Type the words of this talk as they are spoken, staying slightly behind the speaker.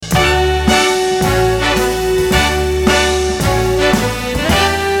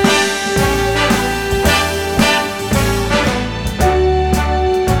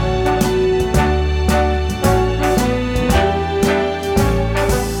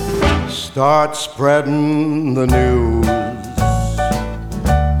Start spreading the news.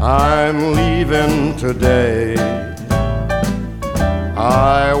 I'm leaving today.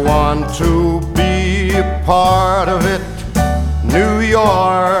 I want to be a part of it. New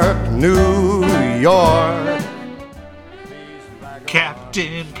York, New York.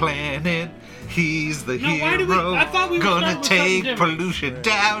 Captain Planet, he's the hero. We gonna take pollution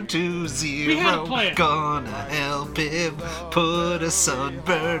down to zero. We had a plan. Gonna help him put a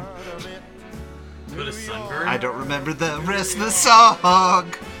sunburn. Put a sunburn? I don't remember the rest of the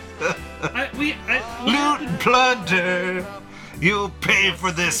song. Loot and plunder. You'll pay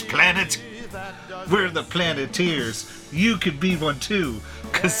for this planet. We're the Planeteers. You could be one too.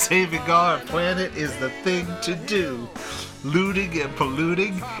 Cause saving our planet is the thing to do. Looting and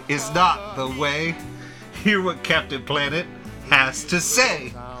polluting is not the way. Hear what Captain Planet has to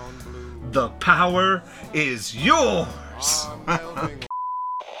say. The power is yours.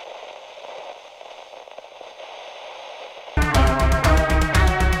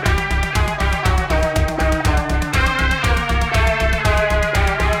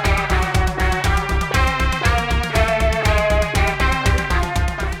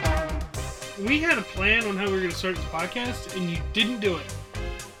 We had a plan on how we were going to start this podcast, and you didn't do it.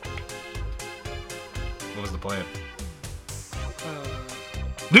 What was the plan?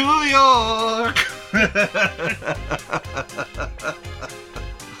 New York!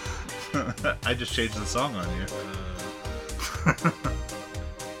 I just changed the song on you.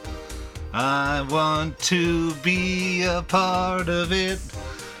 I want to be a part of it.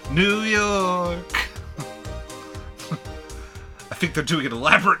 New York. I think they're doing an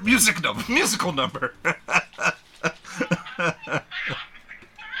elaborate musical number.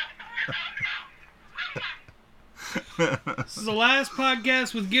 This is the last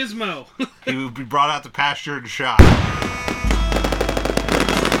podcast with Gizmo. He would be brought out to pasture and shot.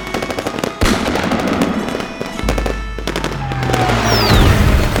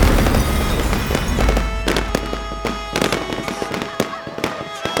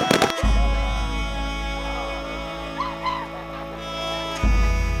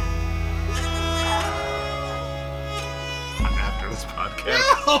 After this podcast,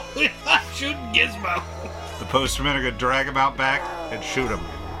 Oh, I'm shooting Gizmo. the postmen are going to drag him out back and shoot him.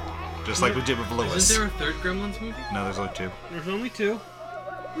 Just like we did with Lewis. Isn't there a third Gremlins movie? No, there's only two. There's only two.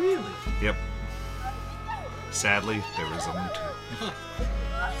 Really? Yep. Sadly, there was only two. Huh.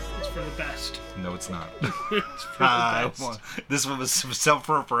 It's for the best. No, it's not. It's for the best. This one was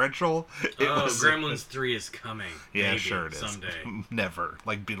self-referential. Gremlins 3 is coming. Yeah, Maybe, sure it is. Someday. Never.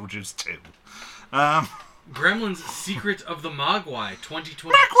 Like Beetlejuice 2. Gremlins Secret of the Mogwai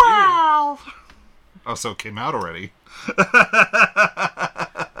 2022. Oh, so it came out already.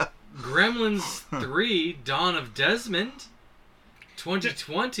 Gremlins 3 Dawn of Desmond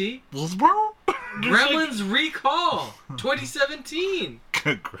 2020. Gremlins Recall 2017.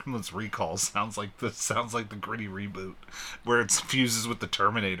 Gremlins Recall sounds like the gritty reboot where it fuses with the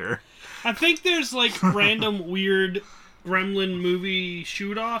Terminator. I think there's like random weird Gremlin movie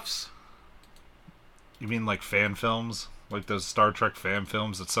shoot-offs. You mean like fan films? Like those Star Trek fan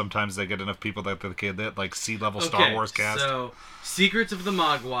films that sometimes they get enough people that they like sea-level Star Wars cast? So, Secrets of the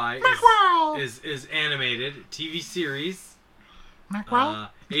Mogwai is animated TV series.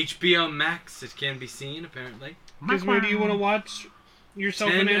 HBO Max, it can be seen, apparently. Gizmo, do you want to watch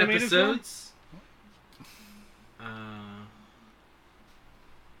yourself 10 an animated episodes.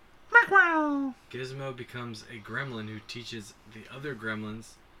 Gizmo becomes a gremlin who teaches the other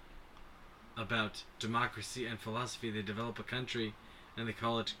gremlins about democracy and philosophy. They develop a country, and they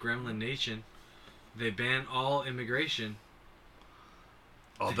call it Gremlin Nation. They ban all immigration.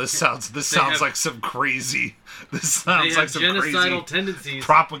 Oh, this sounds like some crazy. This sounds like some genocidal crazy tendencies.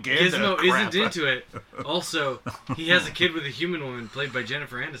 propaganda. Gizmo crap. isn't into it. Also, he has a kid with a human woman played by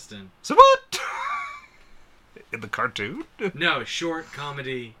Jennifer Aniston. So what? In the cartoon? No, short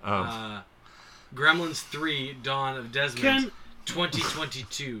comedy. Gremlins 3: Dawn of Desmond,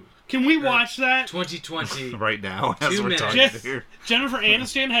 2022. Can we watch that? 2020. Right now, as 2 we're minutes. talking here. Jennifer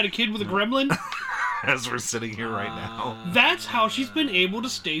Aniston had a kid with a gremlin. As we're sitting here right now. That's how she's been able to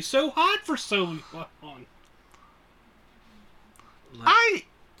stay so hot for so long. Let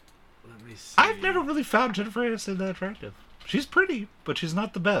me see. I've never really found Jennifer Aniston that attractive. She's pretty, but she's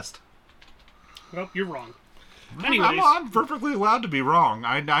not the best. Well, you're wrong. Anyways, I'm perfectly allowed to be wrong.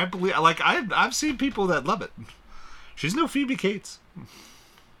 I believe, like I've seen people that love it. She's no Phoebe Cates.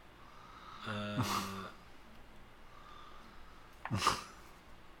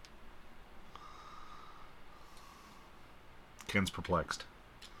 Ken's perplexed.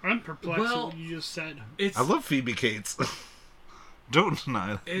 I'm perplexed at what you just said. I love Phoebe Cates. Don't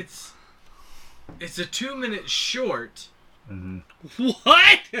deny it. It's It's a 2-minute short.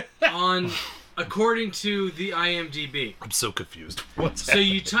 What? According to the IMDb. I'm so confused. What's So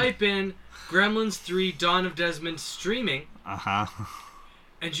you type in Gremlins 3 Dawn of Desmond streaming.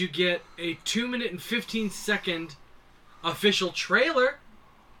 And you get a 2-minute and 15-second official trailer.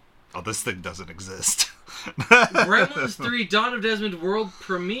 Oh, this thing doesn't exist. Gremlins 3 Dawn of Desmond world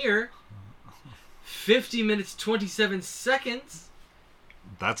premiere. 50 minutes, 27 seconds.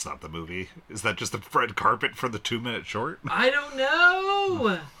 That's not the movie. Is that just the red carpet for the 2-minute short? I don't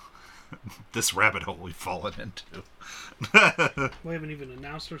know. This rabbit hole we've fallen into. We haven't even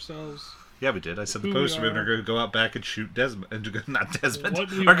announced ourselves. Yeah, we did. I said the Who poster we women are. are going to go out back and shoot Desmond. Not Desmond.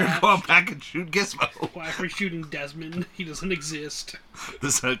 What we Are going to go out watched. back and shoot Gizmo. Why are we shooting Desmond? He doesn't exist.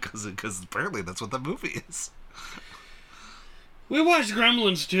 Because apparently that's what the movie is. We watched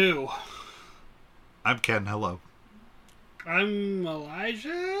Gremlins 2. I'm Ken. Hello. I'm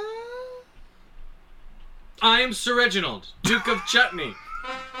Elijah. I'm Sir Reginald, Duke of Chutney.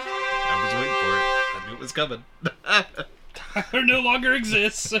 I was waiting for it. I knew it was coming. Tyler no longer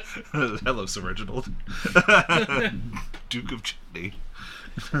exists. Hello, Sir Reginald. Duke of Chutney.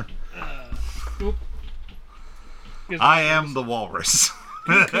 Oop. I am the walrus.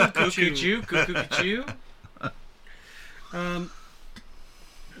 Cuckoo-choo, cuckoo-choo. I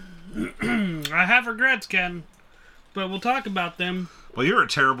have regrets, Ken, but we'll talk about them. Well, you're a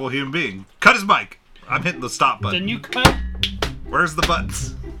terrible human being. Cut his mic. I'm hitting the stop button. Then you cut. Where's the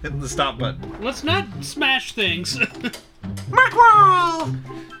buttons? Hitting the stop button. Let's not smash things. Mackerel!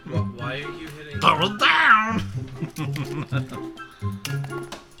 Why are you hitting... Throw it down!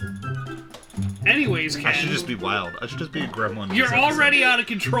 Anyways, Ken, I should just be wild. I should just be a gremlin. you're already out of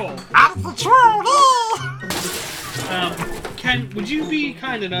control. out of control! Ken, would you be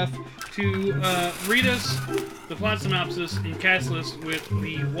kind enough to read us the plot synopsis and cast list with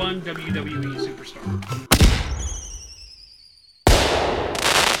the one WWE superstar?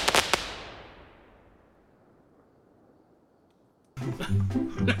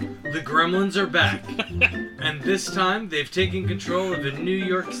 The Gremlins are back. And this time, they've taken control of the New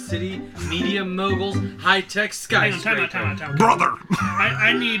York City media mogul's high-tech Hang on, skyscraper. time out. Brother!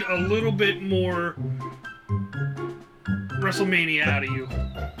 I need a little bit more WrestleMania out of you.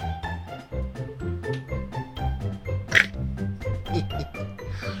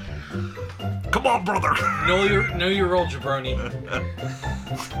 Come on, brother! Know your role, jabroni.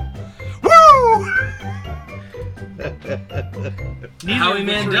 Woo! Neither Howie of us are in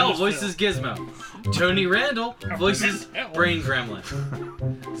Mandel this voices Gizmo. Tony Randall voices Mandel. Brain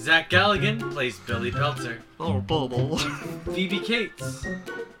Gremlin. Zach Galligan plays Billy Peltzer. Oh, bubble. Phoebe Cates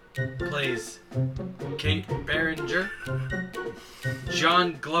plays Kate Behringer.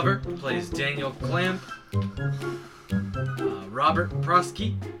 John Glover plays Daniel Clamp. Robert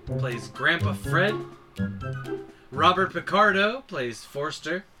Prosky plays Grandpa Fred. Robert Picardo plays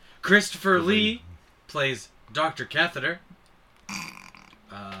Forster. Christopher Lee plays Dr. Catheter.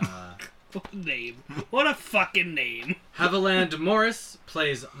 What a name. What a fucking name. Haviland Morris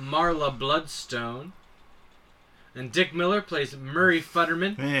plays Marla Bloodstone. And Dick Miller plays Murray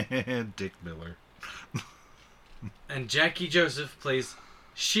Futterman. Dick Miller. And Jackie Joseph plays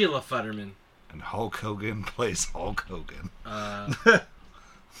Sheila Futterman. And Hulk Hogan plays Hulk Hogan. I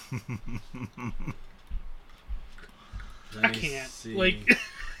can't. Like,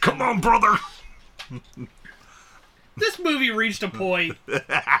 Come on, brother! this movie reached a point.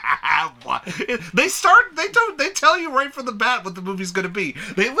 What? They tell you right from the bat what the movie's going to be.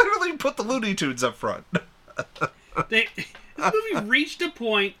 They literally put the Looney Tunes up front. This movie reached a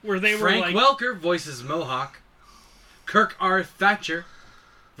point where they Frank were like, Welker voices Mohawk. Kirk R. Thatcher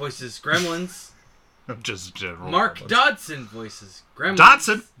voices Gremlins. Just general. Mark Dodson voices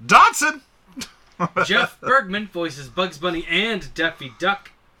Gremlins. Dodson! Jeff Bergman voices Bugs Bunny and Daffy Duck.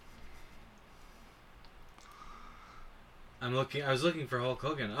 I was looking for Hulk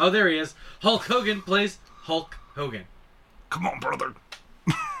Hogan. Oh, there he is. Hulk Hogan plays Hulk Hogan. Come on, brother.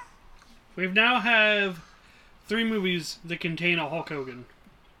 we now have 3 movies that contain a Hulk Hogan.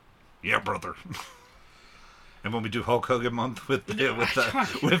 Yeah, brother. And when we do Hulk Hogan month with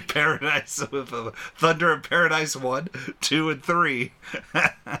Paradise, with Thunder in Paradise 1, 2, and 3.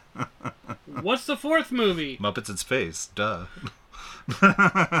 What's the 4th movie? Muppets in Space, duh.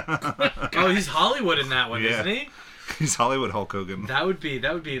 Oh, he's Hollywood in that one, Yeah. isn't he? He's Hollywood Hulk Hogan. That would be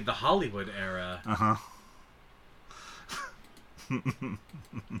the Hollywood era. Uh-huh.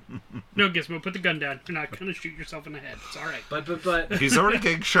 No, Gizmo, put the gun down. You're not gonna shoot yourself in the head. It's alright. But He's already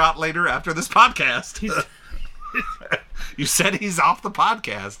getting shot later after this podcast. You said he's off the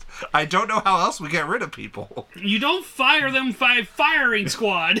podcast. I don't know how else we get rid of people. You don't fire them 5 firing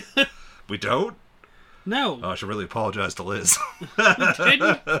squad. We don't? No. Oh, I should really apologize to Liz. We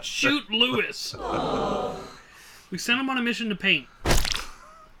didn't shoot Lewis. We sent him on a mission to paint.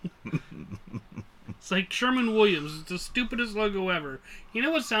 It's like Sherman Williams. It's the stupidest logo ever. You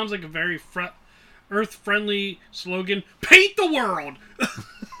know what sounds like a very Earth-friendly slogan? Paint the world!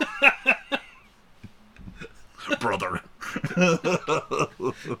 Brother.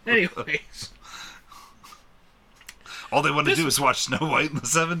 Anyways. All they want to do is watch Snow White and the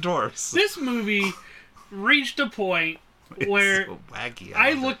Seven Dwarfs. This movie reached a point where so wacky.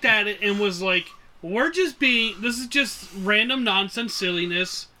 I looked at it and was like, this is just random nonsense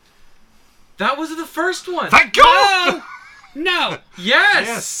silliness. That was the first one. Thank God! No!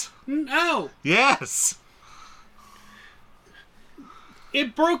 Yes! No! Yes!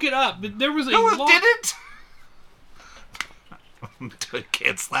 It broke it up. There was a No, it didn't! I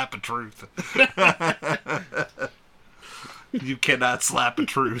can't slap a truth. You cannot slap a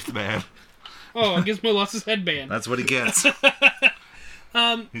truth, man. Oh, I guess my lost his headband. That's what he gets.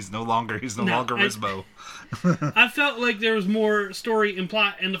 He's no longer Rismo. I felt like there was more story and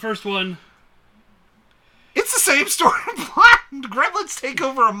plot in the first one. It's the same story and plot. Gremlins take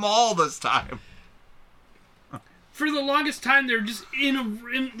over a mall this time. For the longest time, they're just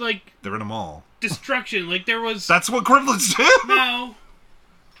they're in a mall. Destruction. Like there was. That's what Gremlins do. No.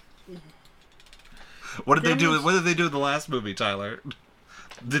 What did they do? What did they do in the last movie, Tyler?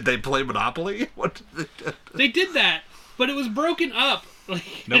 Did they play Monopoly? What did they do? They did that, but it was broken up.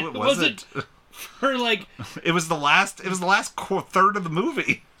 Like, no, it wasn't. For like. It was the last. It was the last third of the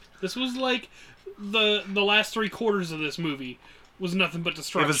movie. This was like the last 3/4 of this movie was nothing but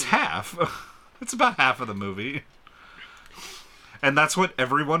destruction. It was half. It's about half of the movie, and that's what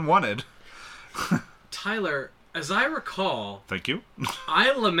everyone wanted. Tyler, as I recall, thank you.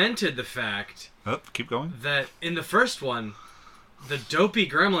 I lamented the fact. Oh, keep going. That in the first one, the dopey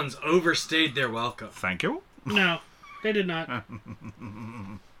gremlins overstayed their welcome. Thank you. No, they did not.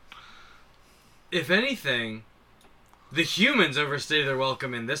 If anything, the humans overstayed their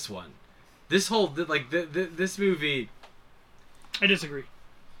welcome in this one. This whole this movie. I disagree.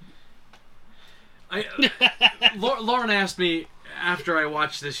 Lauren asked me after I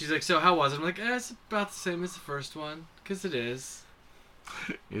watched this. She's like, "So how was it?" I'm like, "It's about the same as the first one, because it is."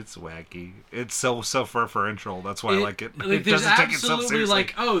 It's wacky. It's so self-referential. That's why I like it. Like, it there's doesn't take itself absolutely seriously.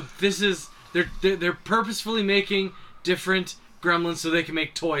 like, oh, this is they're purposefully making different gremlins so they can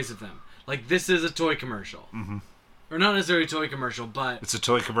make toys of them. Like this is a toy commercial, or not necessarily a toy commercial, but it's a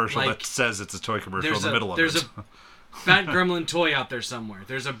toy commercial like, that says it's a toy commercial in the middle of it. There's a fat gremlin toy out there somewhere.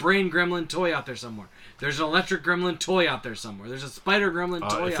 There's a brain gremlin toy out there somewhere. There's an electric gremlin toy out there somewhere. There's a spider gremlin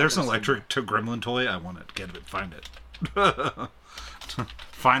toy. If there's an electric gremlin toy, I want it. Get it. Find it.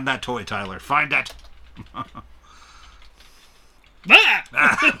 Find that toy, Tyler. Find it. What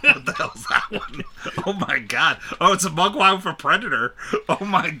the hell's that one? Oh my god. Oh, it's a Mugwai for Predator. Oh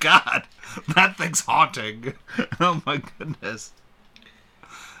my god. That thing's haunting. Oh my goodness.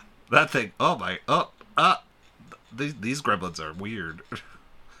 That thing. Oh my. These gremlins are weird.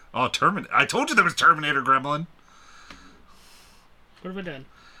 Oh, Terminator. I told you there was Terminator gremlin. What have I done?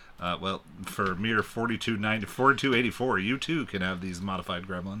 Well, for a mere $42.84, you too can have these modified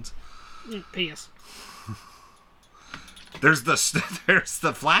gremlins. P.S. There's the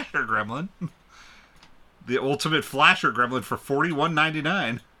Flasher gremlin, the ultimate Flasher gremlin for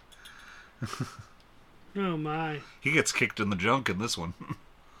 $41.99. Oh my! He gets kicked in the junk in this one.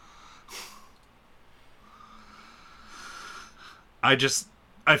 I just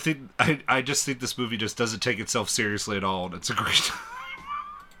think this movie just doesn't take itself seriously at all, and it's a great time.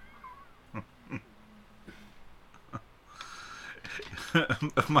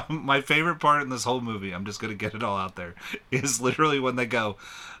 my favorite part in this whole movie, I'm just going to get it all out there, is literally when they go,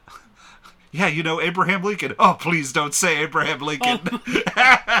 yeah, you know Abraham Lincoln. Oh, please don't say Abraham Lincoln.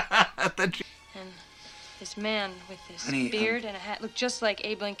 And this man with this beard and a hat looked just like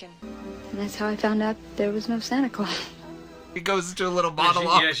Abe Lincoln. And that's how I found out there was no Santa Claus. He goes into a little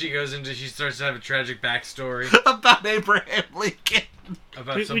monologue. She starts to have a tragic backstory about Abraham Lincoln.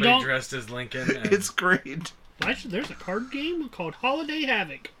 About somebody dressed as Lincoln. It's great. Actually, there's a card game called Holiday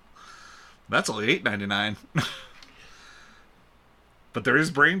Havoc. That's only $8.99. But there is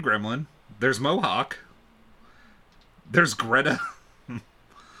Brain Gremlin. There's Mohawk. There's Greta.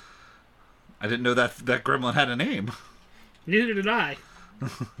 I didn't know that gremlin had a name. Neither did I.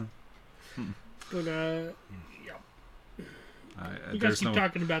 But, yeah. You guys keep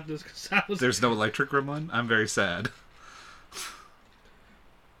talking about this because I was... There's no electric gremlin? I'm very sad.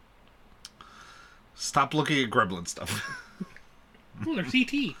 Stop looking at gremlin stuff. Oh, there's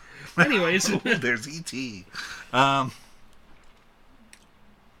E.T. Anyways. There's E.T.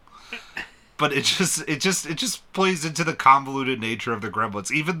 but it just plays into the convoluted nature of the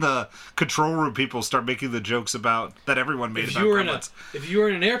Gremlins. Even the control room people start making the jokes about that everyone made about Gremlins. If you were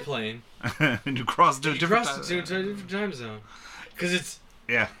in an airplane and you crossed to a different time zone, because it's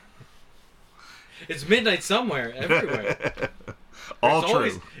midnight somewhere, everywhere. All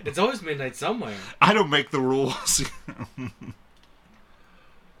true. It's always midnight somewhere. I don't make the rules.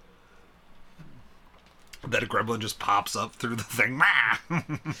 That a gremlin just pops up through the thing.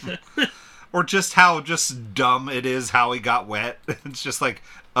 Or just how just dumb it is how he got wet. It's just like,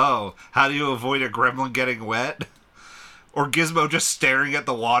 oh, how do you avoid a gremlin getting wet? Or Gizmo just staring at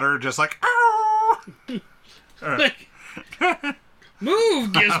the water, just like, oh!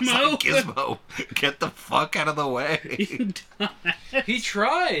 Move, Gizmo! Like, Gizmo, get the fuck out of the way. He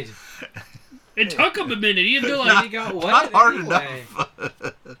tried. It took him a minute. He didn't he got wet. Not hard anyway.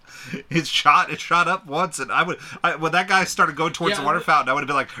 enough. It shot up once, and when that guy started going towards the water fountain, I would have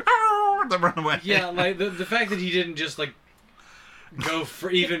been like, "Oh!" and then run away. Yeah, like the fact that he didn't just like go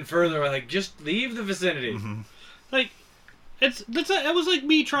even further, like just leave the vicinity. Mm-hmm. Like that was like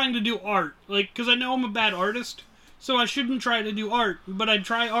me trying to do art, like because I know I'm a bad artist, so I shouldn't try to do art. But I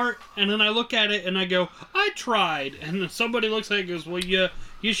try art, and then I look at it and I go, "I tried," and then somebody looks at it and goes, "Well,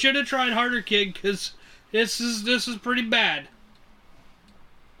 you should have tried harder, kid, because this is pretty bad."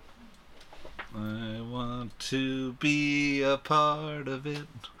 I want to be a part of it.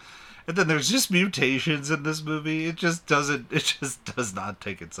 And then there's just mutations in this movie. It just does not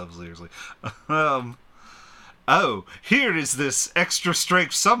take itself seriously. Oh, here is this extra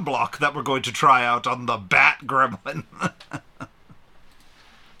strength sunblock that we're going to try out on the Bat Gremlin.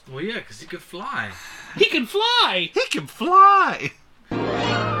 Well, yeah, because he could fly. He can fly! He can fly! We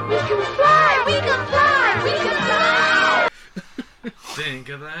can fly! We can fly! We can fly! Think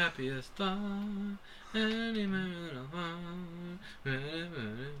of the happiest thought. Any moment of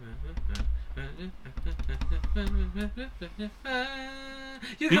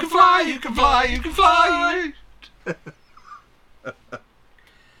You can fly! You can fly! You can fly!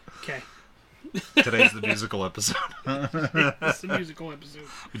 Okay. Today's the musical episode. It's the musical episode.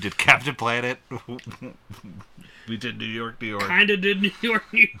 We did Captain Planet. We did New York, New York. Kinda did New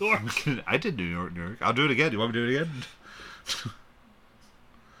York, New York. I did New York, New York. I'll do it again. You want me to do it again?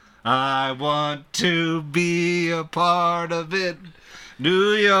 I want to be a part of it.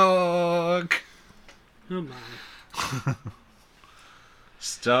 New York. Oh my.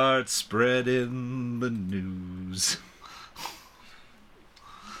 Start spreading the news.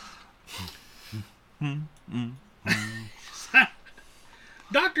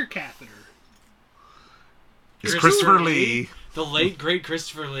 Dr. Catheter. It's Christopher Lee. The late, great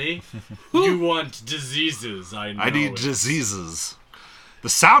Christopher Lee. You want diseases, I know. I need diseases. The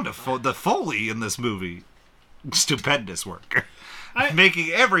sound of the Foley in this movie, stupendous work.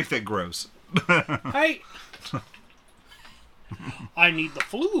 Making everything gross. I need the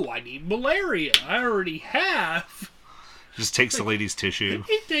flu. I need malaria. I already have. Just takes the lady's tissue.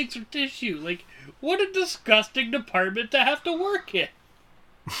 He takes her tissue. Like, what a disgusting department to have to work in.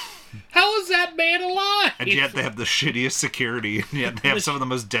 How is that man alive? And yet they have the shittiest security, and yet they have some of the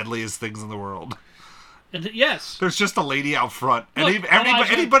most deadliest things in the world. And yes. There's just a lady out front. And Look,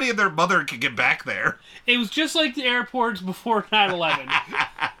 anybody and their mother can get back there. It was just like the airports before 9/11.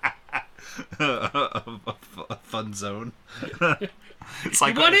 A fun zone. It's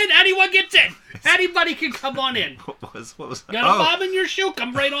like you want in? Anyone gets in. Anybody can come on in. What was that? Got a bomb in your shoe?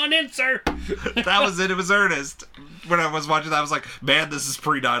 Come right on in, sir. That was it. It was earnest. When I was watching that, I was like, man, this is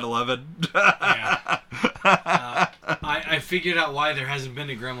pre-9/11. Yeah. I figured out why there hasn't been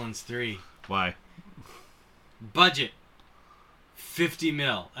a Gremlins 3. Why? Budget. 50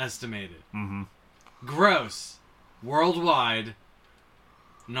 mil estimated. Mm-hmm. Gross. Worldwide.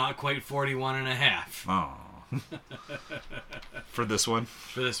 Not quite 41 and a half. Oh. For this one?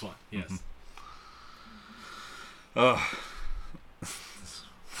 For this one, yes. Mm-hmm. Oh.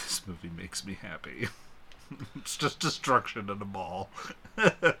 This movie makes me happy. It's just destruction in a ball.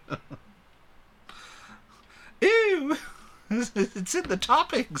 Ew! It's in the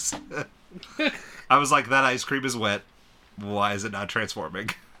toppings. I was like, that ice cream is wet. Why is it not transforming?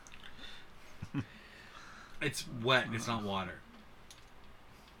 It's wet. It's not water.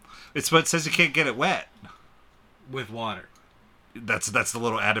 It's what it says you can't get it wet. With water. That's the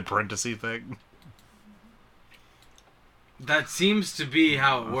little added parenthesis thing. That seems to be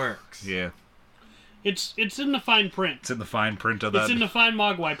how it works. Yeah. It's in the fine print. It's in the fine print of that. It's in the fine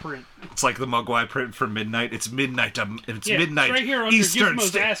Mogwai print. It's like the Mogwai print for midnight. It's midnight. Midnight. It's right here under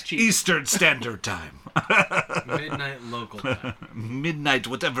Gizmo's ass cheek. Eastern Standard Time. Midnight local time. Midnight,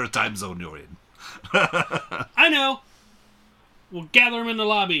 whatever time zone you're in. I know. We'll gather them in the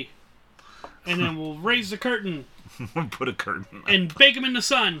lobby. And then we'll raise the curtain. Put a curtain. And bake them in the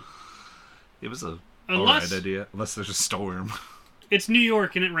sun. It was a Unless alright idea. Unless there's a storm. It's New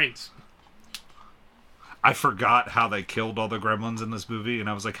York and it rains. I forgot how they killed all the gremlins in this movie, and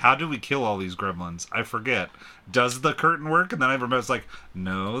I was like, how do we kill all these gremlins? I forget. Does the curtain work? And then I remember, it's like,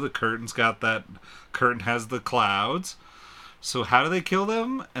 no, the curtain's got that... Curtain has the clouds. So how do they kill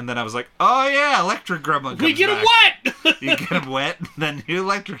them? And then I was like, oh yeah, electric gremlin comes We get them wet! You get them wet, and then you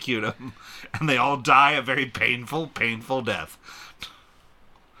electrocute them. And they all die a very painful, painful death.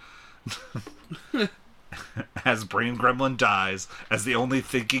 As Brain Gremlin dies, as the only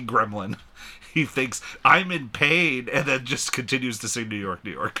thinking gremlin, he thinks, I'm in pain, and then just continues to sing New York,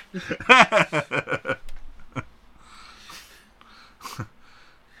 New York.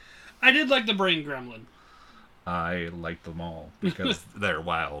 I did like the Brain Gremlin. I like them all, because they're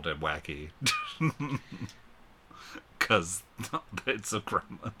wild and wacky. Because it's a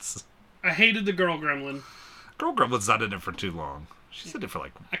Gremlins. I hated the Girl Gremlin. Girl Gremlin's not in it for too long. She's in it for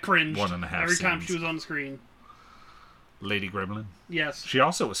like I cringed 1.5 every time scenes. she was on the screen. Lady Gremlin. Yes. She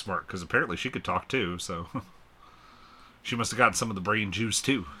also was smart, because apparently she could talk too, so... She must have gotten some of the brain juice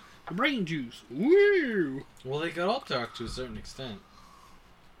too. The brain juice. Woo! Well, they could all talk to a certain extent.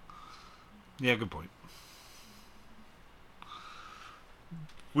 Yeah, good point.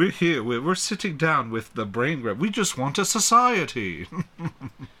 We're here. We're sitting down with the brain grab. We just want a society.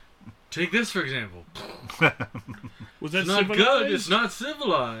 Take this, for example. Was that It's not civilized? good. It's not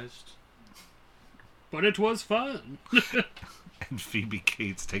civilized. But it was fun. And Phoebe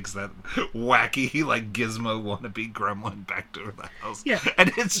Cates takes that wacky, like, gizmo wannabe gremlin back to the house. Yeah.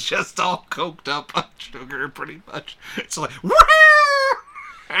 And it's just all coked up on sugar, pretty much. It's like, woo!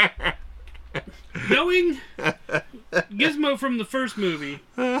 Knowing Gizmo from the first movie,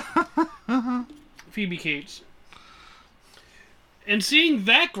 Phoebe Cates, and seeing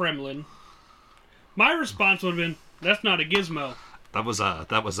that gremlin, my response would have been, that's not a Gizmo. That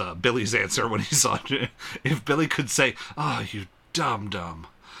was Billy's answer when he saw it. If Billy could say, "Oh, you dumb,"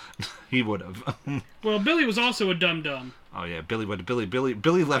 he would have. Well, Billy was also a dum-dum. Oh yeah, Billy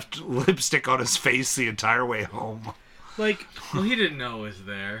left lipstick on his face the entire way home. Like, Well, he didn't know it was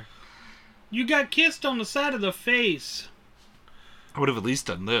there. you got kissed on the side of the face. I would have at least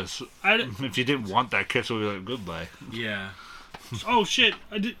done this. If you didn't want that kiss, we'd be like, goodbye. Yeah. Oh shit!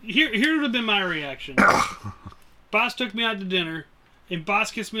 Here would have been my reaction. Boss took me out to dinner, and Boss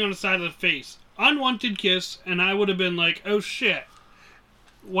kissed me on the side of the face. Unwanted kiss, and I would have been like, oh shit.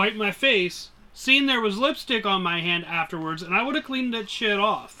 Wipe my face, seen there was lipstick on my hand afterwards, and I would have cleaned that shit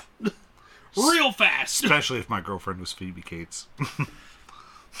off. Real fast. Especially if my girlfriend was Phoebe Cates.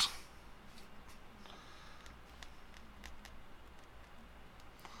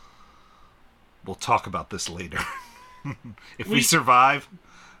 We'll talk about this later. If we survive...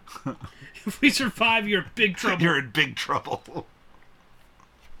 If we survive, you're in big trouble. You're in big trouble.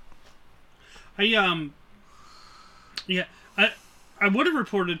 I would have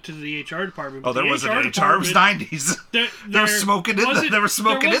reported to the HR department. Oh, there was an HR. It was 90s. They were smoking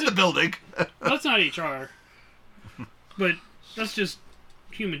in the building. That's not HR. But that's just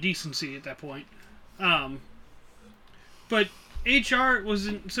human decency at that point. But HR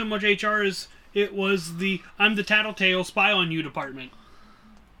wasn't so much HR as it was the I'm the tattletale spy on you department.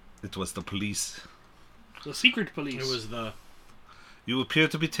 It was the police. The secret police. It was the... You appear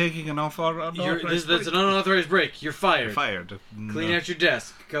to be taking an That's unauthorized an unauthorized break. You're fired. Fired. Clean out your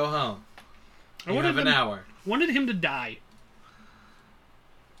desk. Go home. You have an hour. Wanted him to die.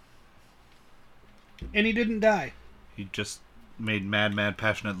 And he didn't die. He just made mad,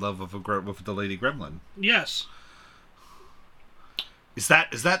 passionate love with the Lady Gremlin. Yes. Is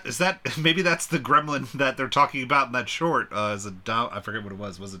that maybe that's the gremlin that they're talking about in that short? I forget what it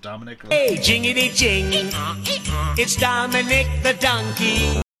was. Was it Dominic? Hey, jingity jing. It's Dominic the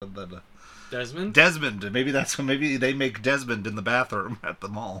donkey. Desmond? Maybe they make Desmond in the bathroom at the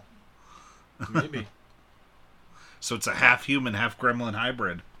mall. Maybe. So it's a half human, half gremlin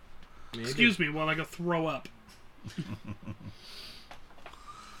hybrid. Maybe. Excuse me while I go throw up.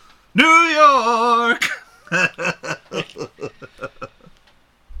 New York!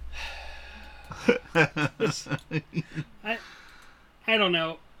 I don't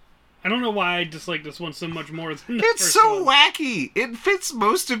know. I don't know why I dislike this one so much more than the It's first so one. wacky. It fits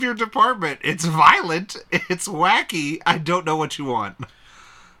most of your department. It's violent. It's wacky. I don't know what you want.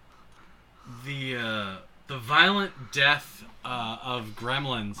 The violent death of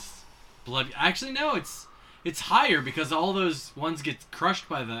Gremlins. Blood. Actually, no. It's higher because all those ones get crushed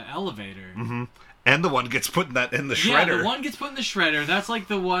by the elevator. Mm-hmm. And the one gets put in the shredder. Yeah, the one gets put in the shredder. That's like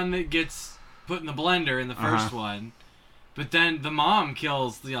the one that gets put in the blender in the first one. But then the mom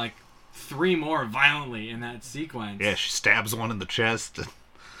kills 3 more violently in that sequence. Yeah, she stabs one in the chest. And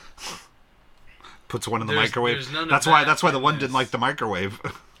puts one in the microwave. There's none of That's why the one didn't like the microwave.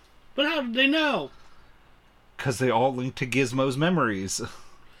 But how did they know? Because they all linked to Gizmo's memories.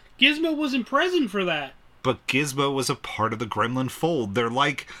 Gizmo wasn't present for that. But Gizmo was a part of the Gremlin fold. They're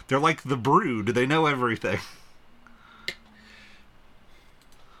like the Brood. They know everything.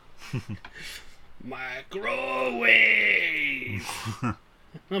 Microwave.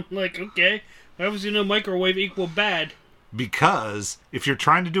 I'm like, okay. I obviously know microwave equal bad. Because if you're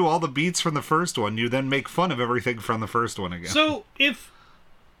trying to do all the beats from the first one, you then make fun of everything from the first one again. So if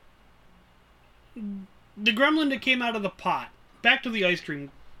the gremlin that came out of the pot, back to the ice cream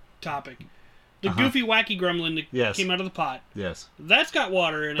topic, the goofy, wacky gremlin that came out of the pot. Yes. That's got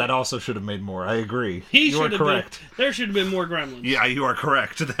water in it. That also should have made more. I agree. You are correct. There should have been more gremlins. Yeah, you are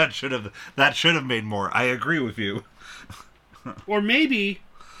correct. That should have made more. I agree with you. Or maybe,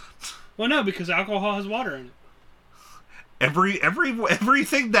 well, no, because alcohol has water in it.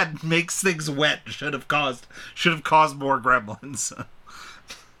 Everything that makes things wet should have caused more gremlins.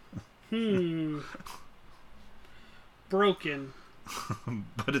 Broken.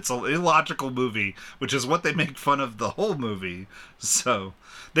 But it's an illogical movie, which is what they make fun of the whole movie. So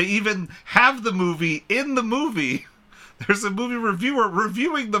they even have the movie in the movie. There's a movie reviewer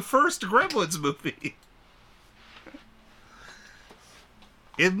reviewing the first Gremlins movie.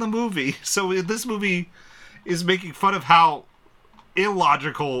 In the movie. So this movie is making fun of how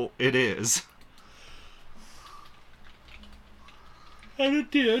illogical it is. And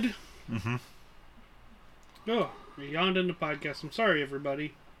it did. Mm-hmm. Oh, I yawned in the podcast. I'm sorry,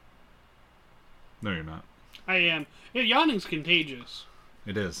 everybody. No, you're not. I am. Yeah, yawning's contagious.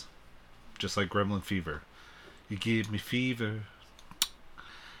 It is. Just like gremlin fever. You give me fever.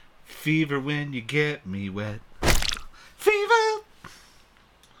 Fever when you get me wet. Fever!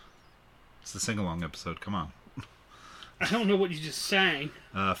 It's the sing-along episode. Come on. I don't know what you just sang.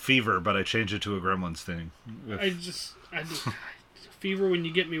 Fever, but I changed it to a Gremlins thing. I just fever when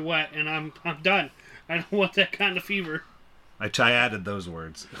you get me wet, and I'm done. I don't want that kind of fever. I added those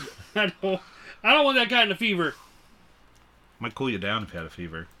words. I don't want that kind of fever. Might cool you down if you had a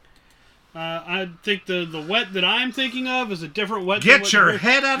fever. I think the wet that I'm thinking of is a different wet. Get your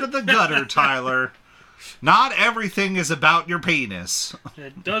head out of the gutter, Tyler. Not everything is about your penis.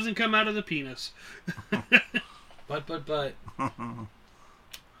 It doesn't come out of the penis. But.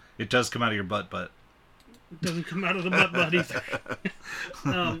 It does come out of your butt. It doesn't come out of the butt either.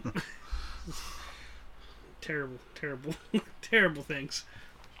 Terrible things.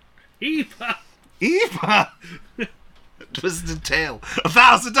 Eepa! Twisted tail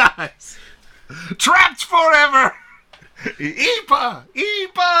 1,000 times. Trapped forever. Eepa!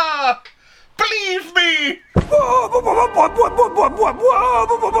 Believe me!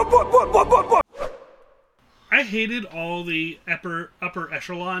 I hated all the upper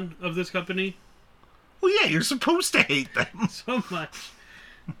echelon of this company. Well, yeah, you're supposed to hate them. So much.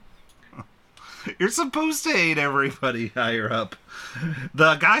 You're supposed to hate everybody higher up.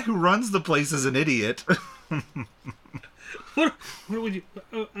 The guy who runs the place is an idiot. What do we do?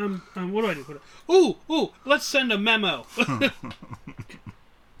 What do I do? Oh, let's send a memo.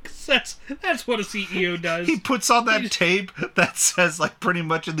 That's what a CEO does. He puts on that tape that says, like, pretty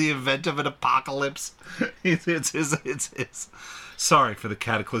much in the event of an apocalypse. It's his. Sorry for the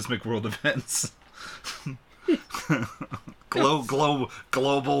cataclysmic world events. Global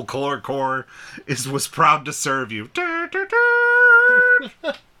Core was proud to serve you.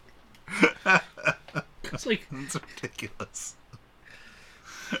 It's like, it's ridiculous.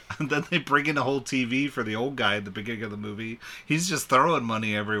 And then they bring in a whole TV for the old guy at the beginning of the movie. He's just throwing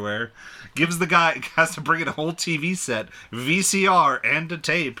money everywhere. Has to bring in a whole TV set, VCR, and a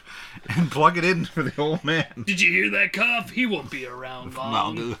tape, and plug it in for the old man. Did you hear that cough? He won't be around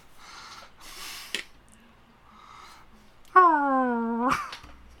long.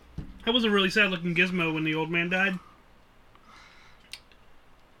 That was a really sad looking Gizmo when the old man died.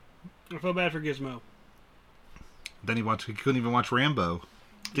 I felt bad for Gizmo. Then he couldn't even watch Rambo.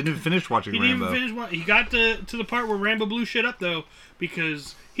 Didn't even finish watching Rambo. He got to the part where Rambo blew shit up, though,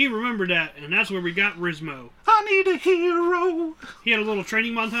 because he remembered that, and that's where we got Rizmo. I need a hero. He had a little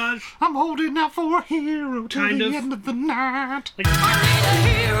training montage. I'm holding out for a hero till the end of the night. I need a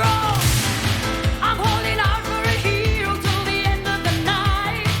hero. I'm holding out for a hero till the end of the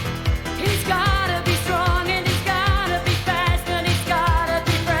night. He's gotta be strong and he's gotta be fast and he's gotta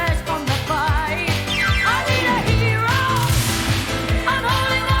be fresh from the fight. I need a hero. I'm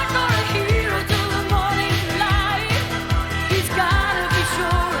holding out for a hero till the morning light. He's gotta be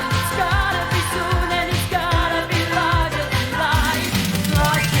sure and he's gotta be soon and he's gotta be larger than life.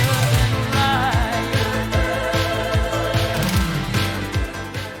 Larger than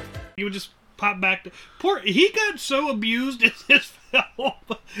pop back to... He got so abused in this film.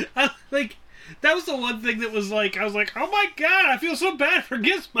 That was the one thing that was like, I was like, oh my god, I feel so bad for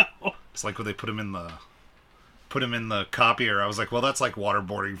Gizmo. It's like when they put him in the copier. I was like, well, that's like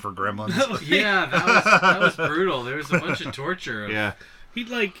waterboarding for Gremlins. Yeah, that was brutal. There was a bunch of torture. Yeah. He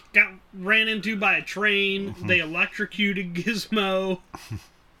got ran into by a train. They electrocuted Gizmo.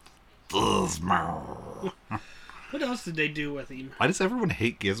 Gizmo. What else did they do with him? Why does everyone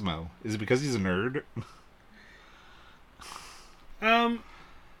hate Gizmo? Is it because he's a nerd?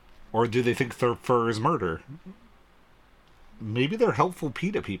 Or do they think fur is murder? Maybe they're helpful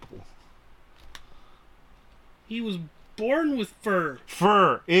PETA people. He was born with fur.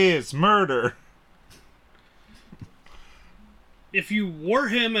 Fur is murder. If you wore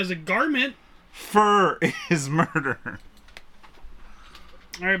him as a garment... Fur is murder.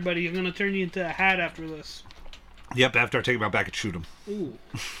 Alright, buddy, I'm going to turn you into a hat after this. Yep, after I take him out back and shoot him. Ooh.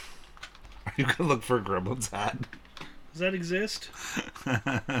 Are you going to look for a Gremlins hat? Does that exist?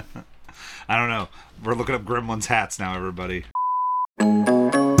 I don't know. We're looking up Gremlins hats now, everybody.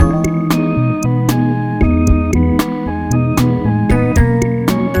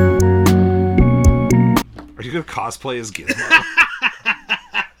 Are you going to cosplay as Gizmo?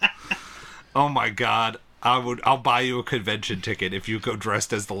 Oh my god. I'll buy you a convention ticket if you go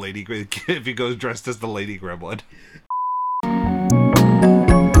dressed as the lady Gremlin.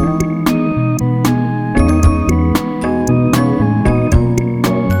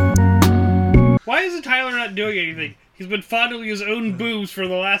 Why isn't Tyler not doing anything? He's been fondling his own boobs for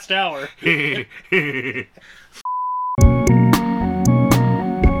the last hour.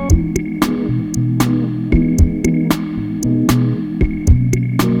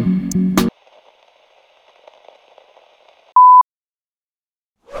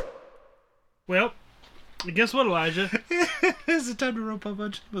 Well, guess what, Elijah? Is it time to rope a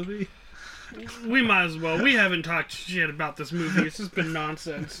bunch of movie? We might as well. We haven't talked shit about this movie. It's just been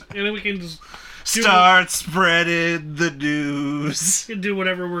nonsense. And then we can just... Start spreading the news. We can do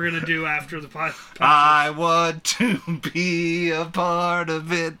whatever we're going to do after the podcast. I want to be a part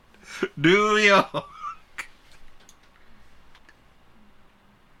of it. New York.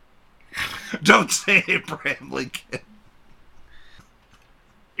 Don't say Abraham Lincoln.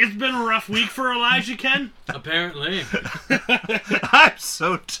 It's been a rough week for Elijah, Ken. Apparently. I'm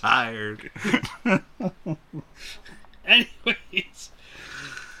so tired. Anyways.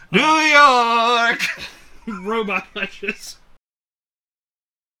 New York! Robot punches.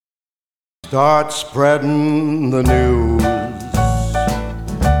 Start spreading the news.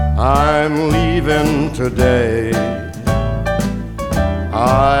 I'm leaving today.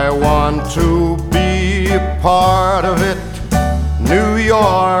 I want to be a part of it. New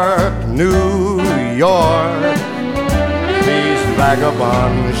York, New York, these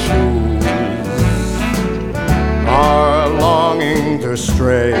vagabond shoes are longing to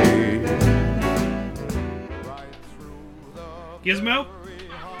stray. Gizmo?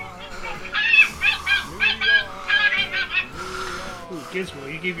 Ooh,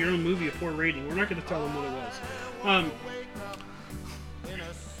 Gizmo, you gave your own movie a 4 rating. We're not going to tell them what it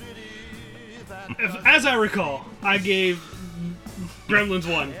was. As I recall, I gave Gremlins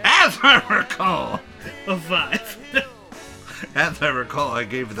 1 As I recall. a 5. As I recall, I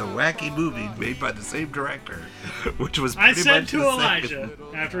gave the wacky movie made by the same director, which was I pretty said much to the Elijah,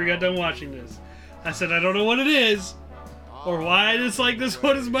 same. after we got done watching this, I said, I don't know what it is, or why I dislike this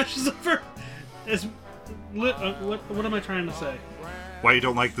one as much as the first. What am I trying to say? Why you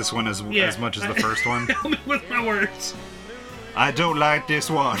don't like this one as much as the first one? Help me with my words. I don't like this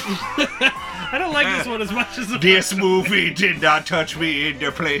one. I don't like this one as much as the This first movie did not touch me in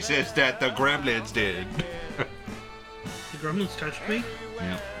the places that the Gremlins did. The Gremlins touched me?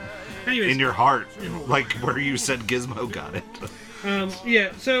 Yeah. Anyways. In your heart. Like where you said Gizmo got it.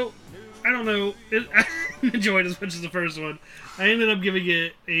 Yeah, so, I don't know. I enjoyed it as much as the first one. I ended up giving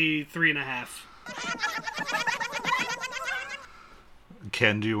it a 3.5.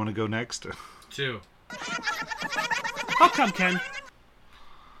 Ken, do you want to go next? 2. How come, Ken?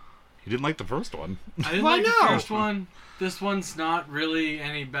 You didn't like the first one. I didn't like the first one. This one's not really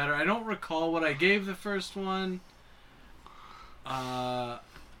any better. I don't recall what I gave the first one. I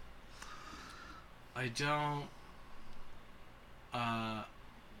don't.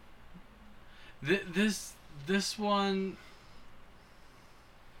 This one.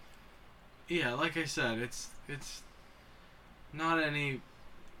 Yeah, like I said, it's not any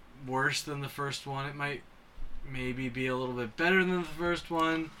worse than the first one. It might maybe be a little bit better than the first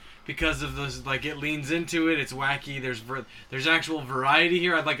one because of those, like, it leans into it. It's wacky. There's actual variety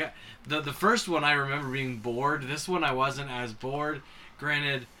here. I'd like the first one I remember being bored. This one I wasn't as bored.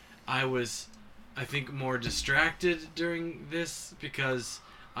 Granted, I was I think, more distracted during this because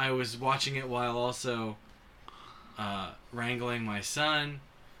I was watching it while also wrangling my son.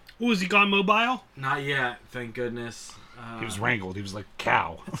 Oh, is he gone mobile? Not yet, thank goodness. He was wrangled. He was like a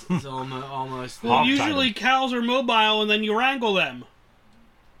cow. It's almost. Well, usually cows are mobile and then you wrangle them.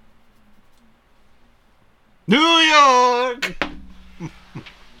 New York!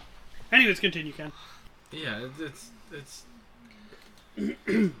 Anyways, continue, Ken. Yeah, it's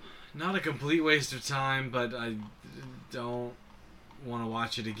not a complete waste of time, but I don't want to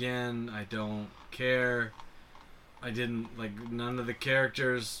watch it again. I don't care. I didn't, like, none of the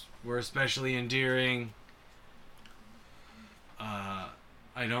characters were especially endearing.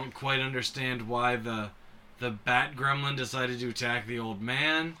 I don't quite understand why the Bat Gremlin decided to attack the old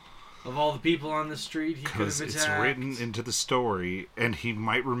man. Of all the people on the street, he could have attacked. Because it's written into the story, and he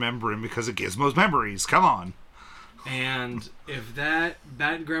might remember him because of Gizmo's memories. Come on. And if that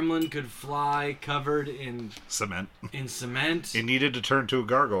Bat Gremlin could fly covered in cement, it needed to turn to a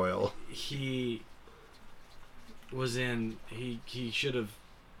gargoyle. He should have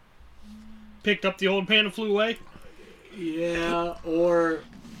picked up the old man and flew away. Yeah, or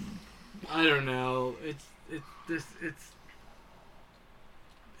I don't know. It's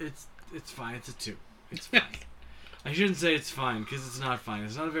fine. It's a 2. It's fine. I shouldn't say it's fine because it's not fine.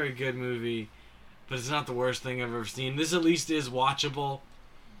 It's not a very good movie, but it's not the worst thing I've ever seen. This at least is watchable.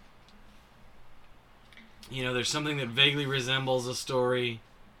 You know, there's something that vaguely resembles a story.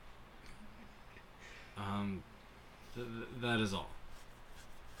 That is all.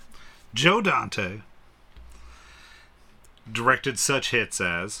 Joe Dante directed such hits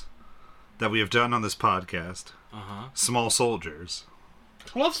as that we have done on this podcast. Small Soldiers.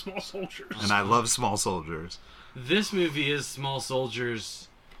 I love Small Soldiers. And I love Small Soldiers. This movie is Small Soldiers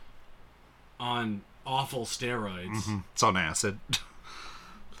on awful steroids. Mm-hmm. It's on acid.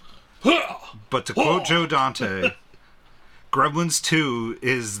 But to quote Joe Dante, Gremlins 2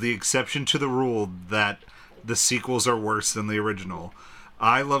 is the exception to the rule that the sequels are worse than the original.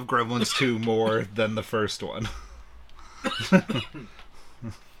 I love Gremlins 2 more than the first one.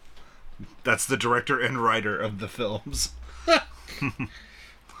 That's the director and writer of the films.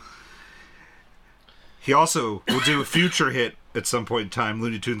 He also will do a future hit at some point in time,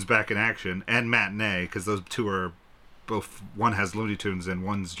 Looney Tunes Back in Action, and Matinee, because those two are both, one has Looney Tunes and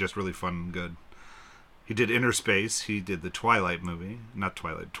one's just really fun and good. He did Inner Space, he did the Twilight movie, not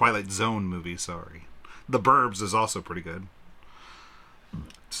Twilight, Twilight Zone movie, sorry. The Burbs is also pretty good.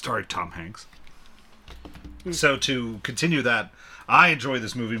 Starring Tom Hanks. So to continue that, I enjoy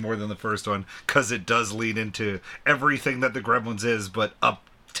this movie more than the first one, because it does lean into everything that the Gremlins is, but up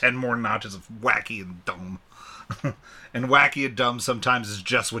 10 more notches of wacky and dumb. And wacky and dumb sometimes is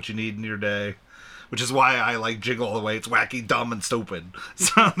just what you need in your day. Which is why I like Jingle All the Way. It's wacky, dumb, and stupid.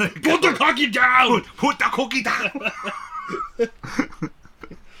 So put the cookie down! Put the cookie down!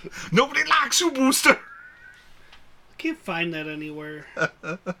 Nobody likes you, Booster! I can't find that anywhere.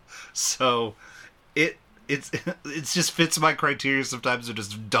 So, it just fits my criteria. Sometimes they're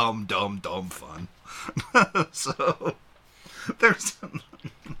just dumb fun. So, there's...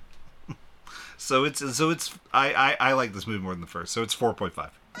 So it's I like this movie more than the first. So it's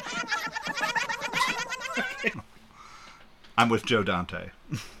 4.5. Okay. I'm with Joe Dante.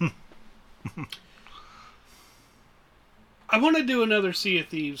 I want to do another Sea of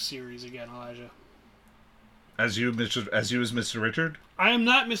Thieves series again, Elijah. As you as Mr. Richard? I am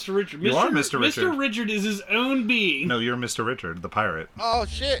not Mr. Richard. You are Mr. Richard. Mr. Richard is his own being. No, you're Mr. Richard, the pirate. Oh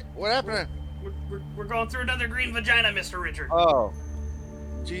shit! What happened? We're going through another green vagina, Mr. Richard. Oh,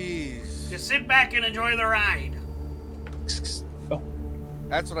 jeez. Just sit back and enjoy the ride.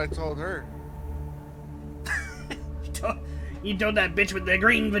 That's what I told her. You told that bitch with the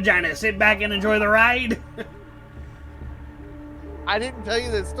green vagina, sit back and enjoy the ride? I didn't tell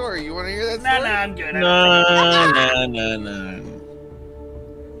you that story. You want to hear that No, story? I'm good. No.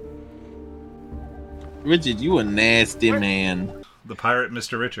 Richard, you a nasty man. The pirate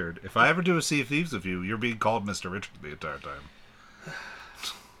Mr. Richard. If I ever do a Sea of Thieves with you, you're being called Mr. Richard the entire time.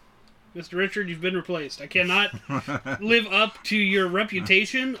 Mr. Richard, you've been replaced. I cannot live up to your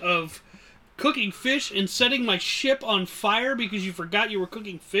reputation of cooking fish and setting my ship on fire because you forgot you were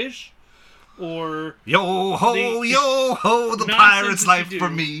cooking fish. Or yo ho, the pirate's life for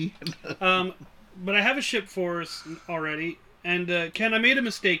me. But I have a ship for us already, and Ken, I made a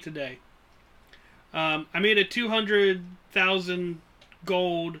mistake today. I made a 200,000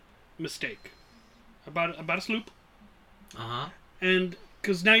 gold mistake about a sloop. And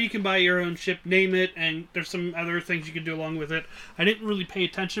because now you can buy your own ship, name it, and there's some other things you can do along with it. I didn't really pay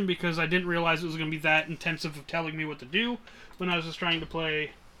attention because I didn't realize it was going to be that intensive of telling me what to do when I was just trying to play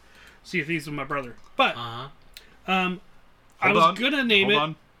Sea of Thieves with my brother. But I Hold was on. gonna name Hold it.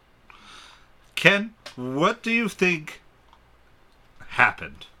 on. Ken, what do you think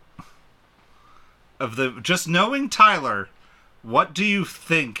happened? Of the just knowing Tyler, what do you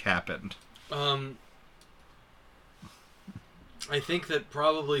think happened? I think that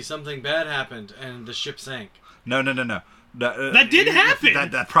probably something bad happened and the ship sank. No. That did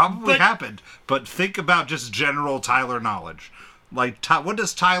happen. That probably happened. But think about just general Tyler knowledge. Like, what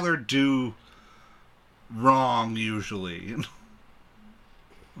does Tyler do wrong usually?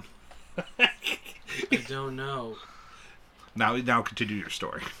 I don't know. Now continue your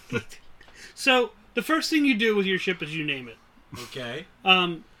story. So the first thing you do with your ship is you name it. Okay.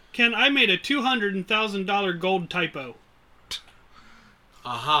 Ken, I made a $200,000 gold typo.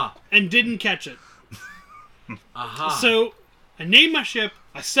 Aha. And didn't catch it. Aha. So I named my ship.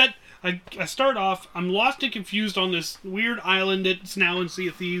 I start off. I'm lost and confused on this weird island that's now in Sea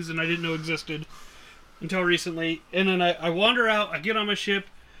of Thieves, and I didn't know existed until recently. And then I wander out. I get on my ship,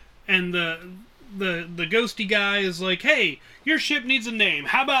 and the ghosty guy is like, "Hey, your ship needs a name.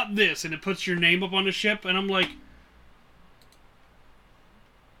 How about this?" And it puts your name up on the ship, and I'm like,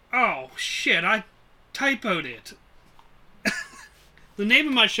 "Oh shit! I typoed it." The name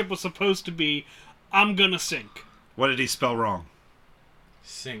of my ship was supposed to be "I'm Gonna Sink." What did he spell wrong?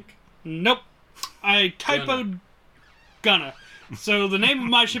 Sink. Nope. I typoed gonna. So the name of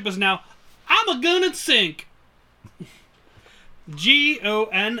my ship is now I'm a Gonna Sink.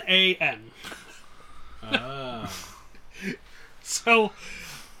 Gonan. Ah. So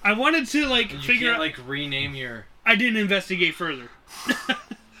I wanted to figure out rename your... I didn't investigate further.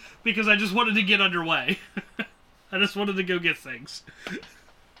 Because I just wanted to get underway. I just wanted to go get things.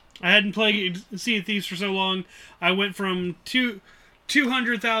 I hadn't played Sea of Thieves for so long. I went from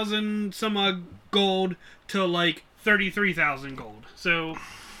 200,000 some odd gold to 33,000 gold. So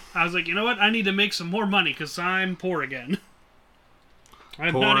I was like, you know what? I need to make some more money because I'm poor again.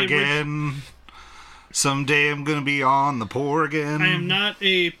 Poor again. Someday I'm gonna be on the poor again. I am not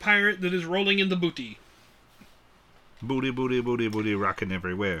a pirate that is rolling in the booty. Booty, booty, booty, booty, rocking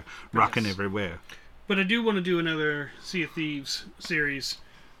everywhere. Rocking everywhere. But I do want to do another Sea of Thieves series.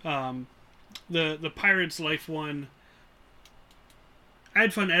 The Pirate's Life one, I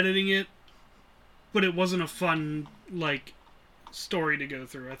had fun editing it, but it wasn't a fun, story to go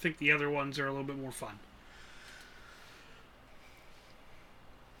through. I think the other ones are a little bit more fun.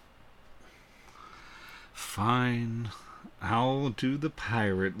 Fine. I'll do the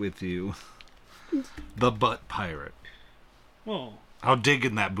pirate with you. The butt pirate. Oh. I'll dig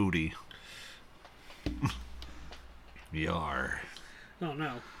in that booty. Yar. Oh,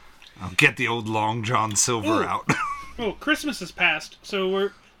 no. I'll get the old Long John Silver out. Oh, Christmas has passed, so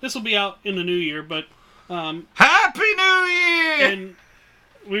this will be out in the new year, but... Happy New Year! And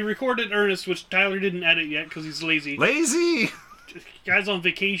we recorded Ernest, which Tyler didn't edit yet because he's lazy. Lazy? Guy's on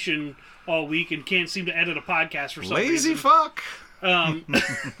vacation all week and can't seem to edit a podcast for some Lazy reason. fuck!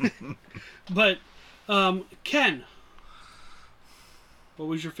 But, Ken, what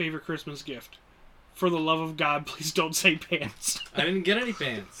was your favorite Christmas gift? For the love of God, please don't say pants. I didn't get any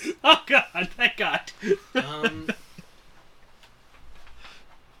pants. Oh, God. Thank God.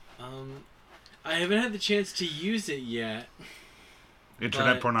 I haven't had the chance to use it yet.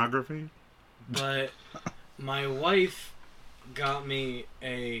 Internet pornography? But my wife got me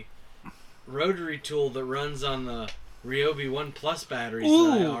a rotary tool that runs on the Ryobi 1 Plus batteries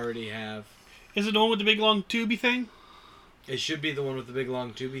that I already have. Is it the one with the big long tubey thing? It should be the one with the big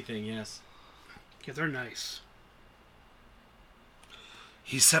long tubey thing, yes. Yeah, they're nice.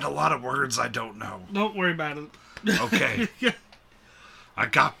 He said a lot of words I don't know. Don't worry about it. Okay. I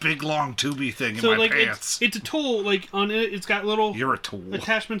got big long tubey thing in my pants. It's a tool. On it, it's got little. You're a tool.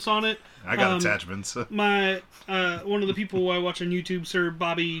 Attachments on it. I got attachments. My one of the people I watch on YouTube, Sir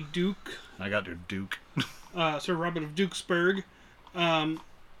Bobby Duke. I got your Duke. Sir Robert of Dukesburg,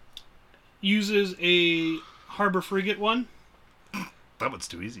 uses a Harbor Frigate one. That one's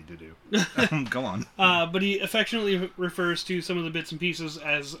too easy to do. Go on. But he affectionately refers to some of the bits and pieces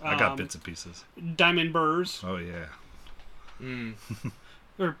as... I got bits and pieces. Diamond burrs. Oh, yeah.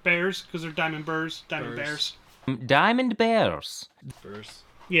 Or bears, because they're diamond burrs. Diamond bears. Diamond bears. Burrs.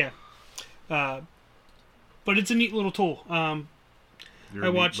 Yeah. But it's a neat little tool. I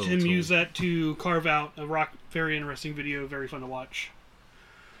watched him use that to carve out a rock. Very interesting video. Very fun to watch.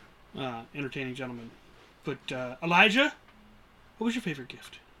 Entertaining gentleman. But Elijah, what was your favorite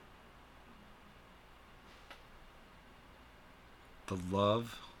gift? The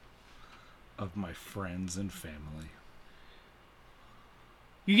love of my friends and family.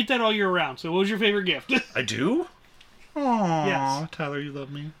 You get that all year round. So what was your favorite gift? I do? Aww, Yes. Tyler, you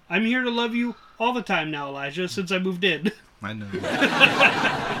love me. I'm here to love you all the time now, Elijah, since I moved in. I know.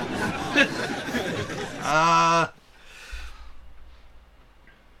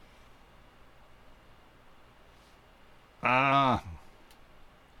 I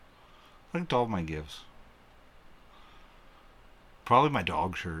liked all my gifts. Probably my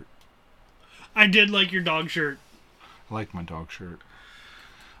dog shirt. I did like your dog shirt. I like my dog shirt.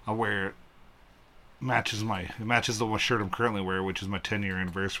 I wear it. It matches the one shirt I'm currently wearing, which is my 10-year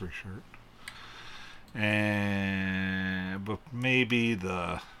anniversary shirt. But maybe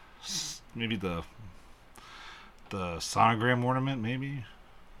the sonogram ornament, maybe.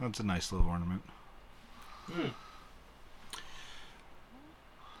 That's a nice little ornament.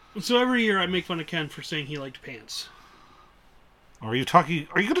 So every year I make fun of Ken for saying he liked pants. Are you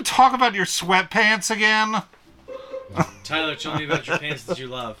going to talk about your sweatpants again? Tyler, tell me about your pants that you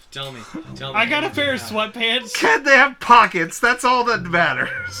love. Tell me. I got a pair of sweatpants. Can they have pockets? That's all that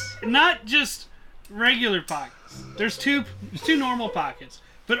matters. Not just regular pockets. There's two normal pockets.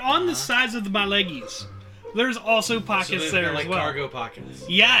 But on the sides of my leggies, there's also pockets so there got, as well. Cargo pockets.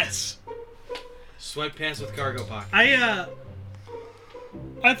 Yes. Sweatpants with cargo pockets.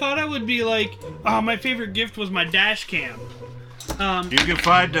 I thought I would be like, oh, my favorite gift was my dash cam. You can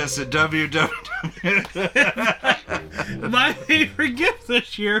find us at www. My favorite gift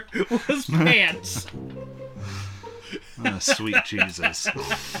this year was pants. Oh, sweet Jesus.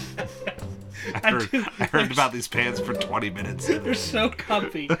 I heard about these pants for 20 minutes. They're so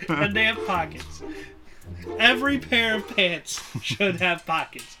comfy, and they have pockets. Every pair of pants should have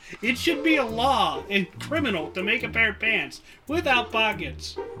pockets. It should be a law and criminal to make a pair of pants without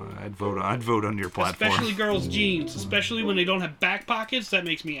pockets. I'd vote on your platform. Especially girls' jeans, especially when they don't have back pockets. That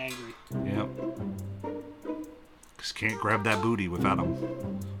makes me angry. Yep. Just can't grab that booty without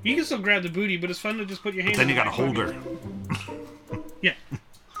them. You can still grab the booty, but it's fun to just put your hand. But then in you the gotta back hold pocket. her. Yeah.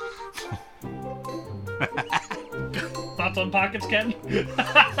 Thoughts on pockets, Ken?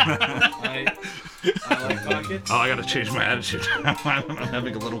 I like pockets. Oh, I gotta change my attitude. I'm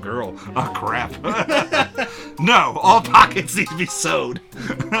having a little girl. Oh, crap. No, all pockets need to be sewed.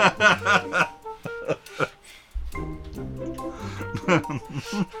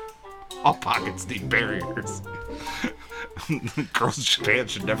 All pockets need barriers. Girls'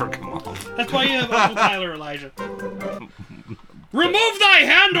 pants should never come off. That's why you have Uncle Tyler, Elijah. Remove thy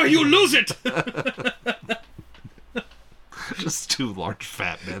hand or you lose it! Just two large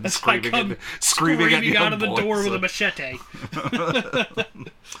fat men That's why I come screaming at out of the boys. door with a machete.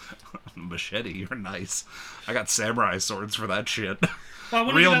 Machete, you're nice. I got samurai swords for that shit.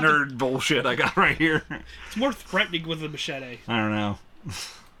 Well, Real nerd bullshit I got right here. It's more threatening with a machete. I don't know.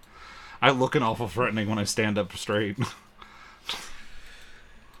 I look an awful threatening when I stand up straight.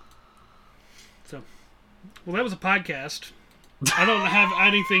 So, well, that was a podcast. I don't have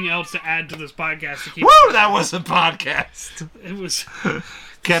anything else to add to this podcast. To keep Woo! That was a podcast. It was.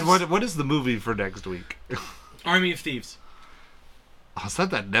 Ken, what is the movie for next week? Army of Thieves. Oh, is that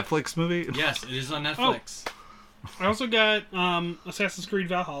Netflix movie? Yes, it is on Netflix. I also got Assassin's Creed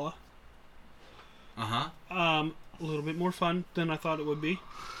Valhalla. Uh-huh. A little bit more fun than I thought it would be.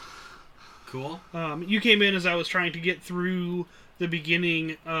 Cool. You came in as I was trying to get through the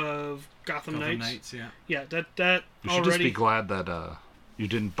beginning of Gotham Knights. Yeah. Yeah, that You should just be glad that you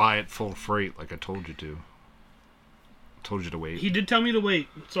didn't buy it full freight like I told you to. I told you to wait. He did tell me to wait,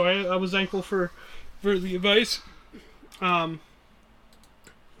 so I was thankful for the advice.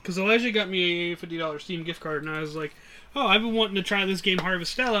 Because Elijah got me a $50 Steam gift card, and I was like, oh, I've been wanting to try this game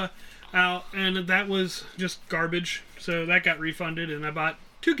Harvestella out, and that was just garbage, so that got refunded, and I bought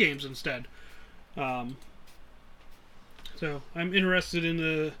 2 games instead. So I'm interested in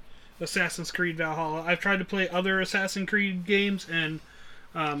the Assassin's Creed Valhalla. I've tried to play other Assassin's Creed games, and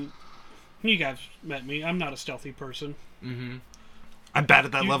you guys met me. I'm not a stealthy person. Mm-hmm. I'm bad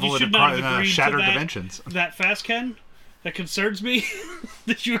at that level in Shattered Dimensions. That fast, Ken? That concerns me.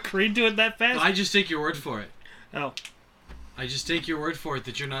 That you agreed to it that fast? I just take your word for it. Oh. I just take your word for it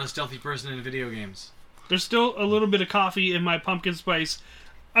that you're not a stealthy person in video games. There's still a little bit of coffee in my pumpkin spice.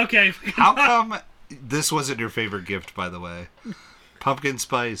 Okay. How come this wasn't your favorite gift, by the way? Pumpkin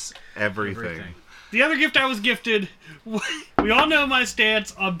spice, everything. The other gift I was gifted, we all know my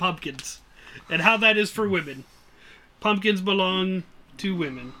stance on pumpkins and how that is for women. Pumpkins belong to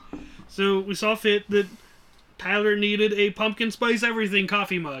women. So we saw fit that Tyler needed a pumpkin spice everything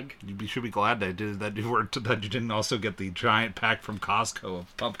coffee mug. You should be glad that you didn't also get the giant pack from Costco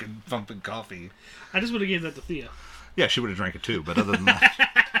of pumpkin coffee. I just would have gave that to Thea. Yeah, she would have drank it too, but other than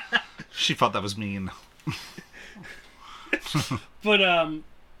that, she thought that was mean. But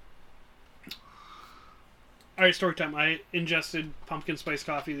All right, story time. I ingested pumpkin spice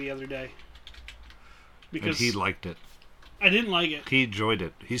coffee the other day. And he liked it. I didn't like it. He enjoyed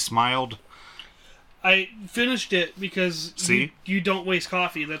it. He smiled. I finished it because See? You don't waste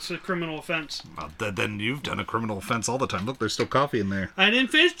coffee. That's a criminal offense. Well, then you've done a criminal offense all the time. Look, there's still coffee in there. I didn't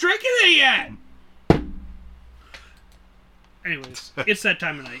finish drinking it yet! Anyways, it's that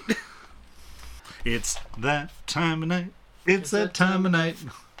time of night. It's that time of night. It's that time of night.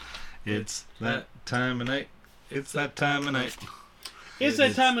 It's that time of night. It's that time of night. It's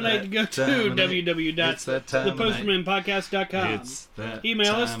that time of night to go to www.thepostmanpodcast.com.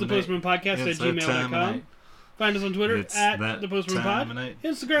 Email us, thepostmanpodcast@gmail.com. Find us on Twitter @thepostmanpod.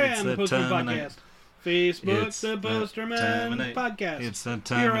 Instagram, The Postman Podcast. Facebook, The Postman Podcast. It's that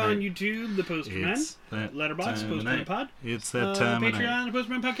time Here of on night. YouTube, The Postman. Letterboxd, Postman Pod. It's that time of night. Patreon, The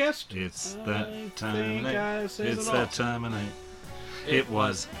Postman Podcast. It's that time of think I night. said It's it all. that time of night. It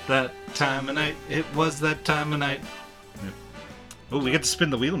was that time of night. It was that time of night. Yep. Oh, we get to spin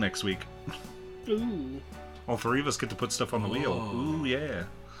the wheel next week. Ooh. All three of us get to put stuff on the wheel. Ooh, yeah.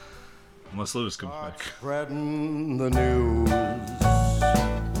 Unless Lewis comes back. Spreading the news.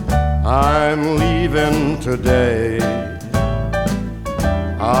 I'm leaving today.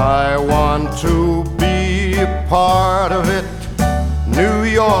 I want to be a part of it. New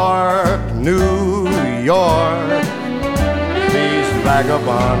York, New York. These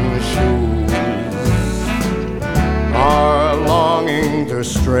vagabond shoes are longing to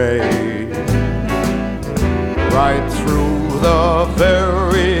stray right through the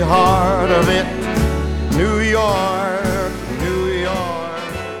very heart of it.